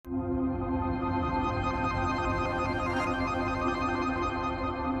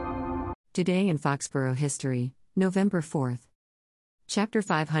Today in Foxborough History, November 4th. Chapter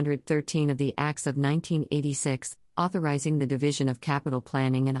 513 of the Acts of 1986, authorizing the Division of Capital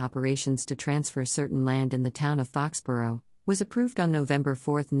Planning and Operations to transfer certain land in the town of Foxborough, was approved on November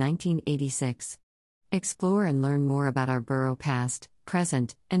 4, 1986. Explore and learn more about our borough past,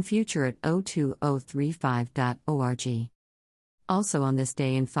 present, and future at o2035.org. Also on this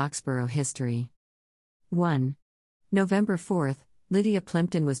day in Foxborough History. 1. November 4th. Lydia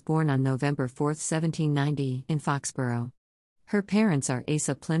Plimpton was born on November 4, 1790, in Foxborough. Her parents are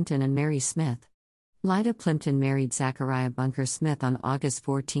Asa Plimpton and Mary Smith. Lida Plimpton married Zachariah Bunker Smith on August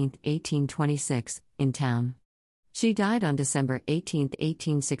 14, 1826, in town. She died on December 18,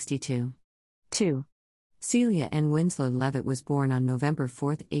 1862. 2. Celia N. Winslow Levitt was born on November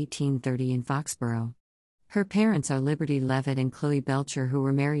 4, 1830, in Foxborough. Her parents are Liberty Levitt and Chloe Belcher, who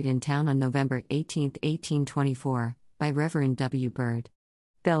were married in town on November 18, 1824. By Reverend W. Bird.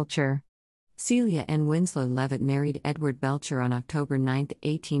 Belcher. Celia N. Winslow Levitt married Edward Belcher on October 9,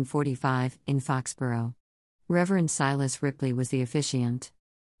 1845, in Foxborough. Reverend Silas Ripley was the officiant.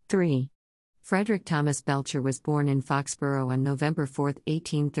 3. Frederick Thomas Belcher was born in Foxborough on November 4,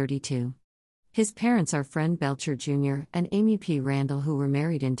 1832. His parents are Friend Belcher Jr. and Amy P. Randall, who were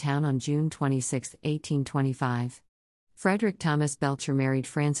married in town on June 26, 1825. Frederick Thomas Belcher married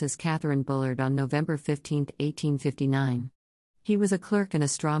Frances Catherine Bullard on November 15, 1859. He was a clerk in a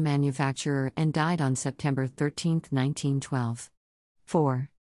straw manufacturer and died on September 13, 1912. 4.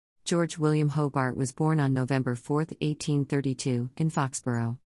 George William Hobart was born on November 4, 1832, in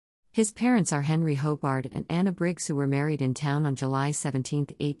Foxborough. His parents are Henry Hobart and Anna Briggs, who were married in town on July 17,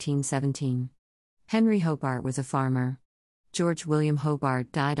 1817. Henry Hobart was a farmer. George William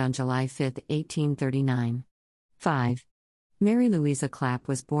Hobart died on July 5, 1839. 5. Mary Louisa Clapp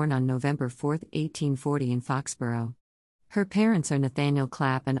was born on November 4, 1840, in Foxborough. Her parents are Nathaniel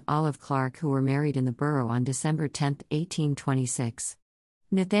Clapp and Olive Clark, who were married in the borough on December 10, 1826.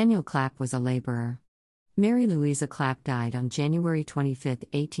 Nathaniel Clapp was a laborer. Mary Louisa Clapp died on January 25,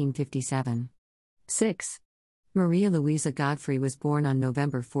 1857. 6. Maria Louisa Godfrey was born on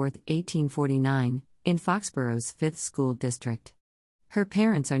November 4, 1849, in Foxborough's 5th School District. Her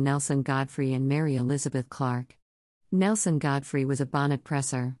parents are Nelson Godfrey and Mary Elizabeth Clark. Nelson Godfrey was a bonnet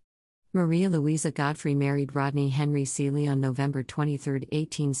presser. Maria Louisa Godfrey married Rodney Henry Seeley on November 23,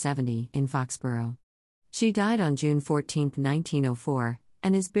 1870, in Foxborough. She died on June 14, 1904,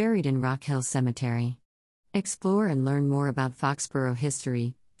 and is buried in Rock Hill Cemetery. Explore and learn more about Foxborough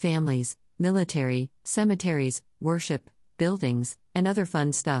history, families, military, cemeteries, worship, buildings, and other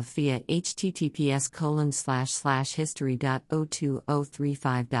fun stuff via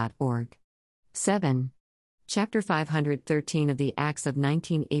https://history.o2035.org. 7. Chapter 513 of the Acts of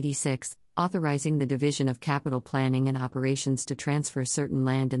 1986, authorizing the Division of Capital Planning and Operations to transfer certain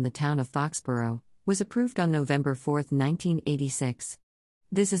land in the town of Foxborough, was approved on November 4, 1986.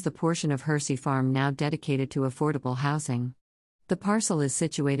 This is the portion of Hersey Farm now dedicated to affordable housing. The parcel is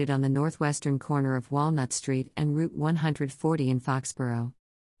situated on the northwestern corner of Walnut Street and Route 140 in Foxborough.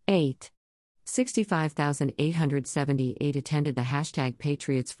 8. 65,878 attended the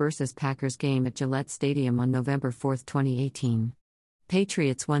 #Patriots vs. Packers game at Gillette Stadium on November 4, 2018.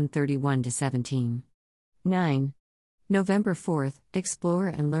 Patriots won 31-17. 9. November 4th, explore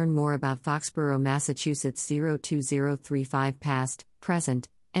and learn more about Foxborough, Massachusetts 02035 past, present,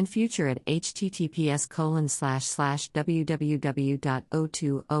 and future at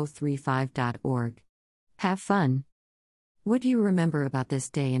https://www.o2035.org. Have fun! What do you remember about this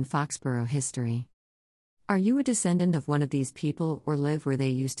day in Foxborough history? Are you a descendant of one of these people or live where they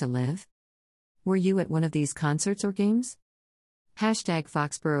used to live? Were you at one of these concerts or games?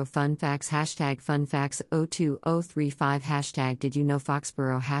 #Foxborough Fun Facts #Fun Facts 02035 Did you know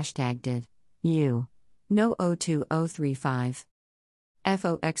Foxborough #Did you know 02035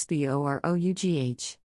 FOXBOROUGH